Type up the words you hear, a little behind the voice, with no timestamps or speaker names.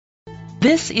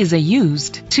This is a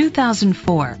used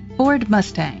 2004 Ford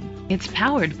Mustang. It's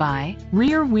powered by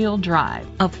rear-wheel drive,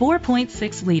 a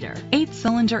 4.6-liter,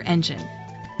 8-cylinder engine.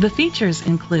 The features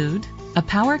include a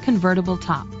power convertible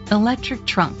top, electric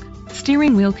trunk,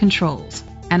 steering wheel controls,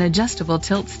 an adjustable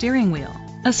tilt steering wheel,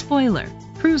 a spoiler,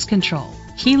 cruise control,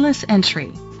 keyless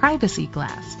entry, privacy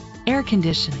glass, air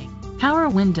conditioning, power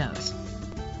windows.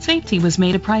 Safety was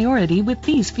made a priority with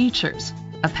these features: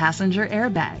 a passenger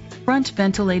airbag, front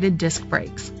ventilated disc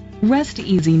brakes. Rest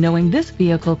easy knowing this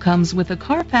vehicle comes with a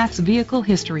Carfax Vehicle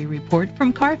History Report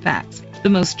from Carfax,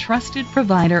 the most trusted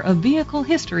provider of vehicle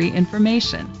history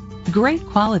information. Great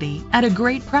quality at a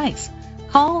great price.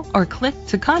 Call or click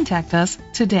to contact us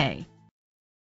today.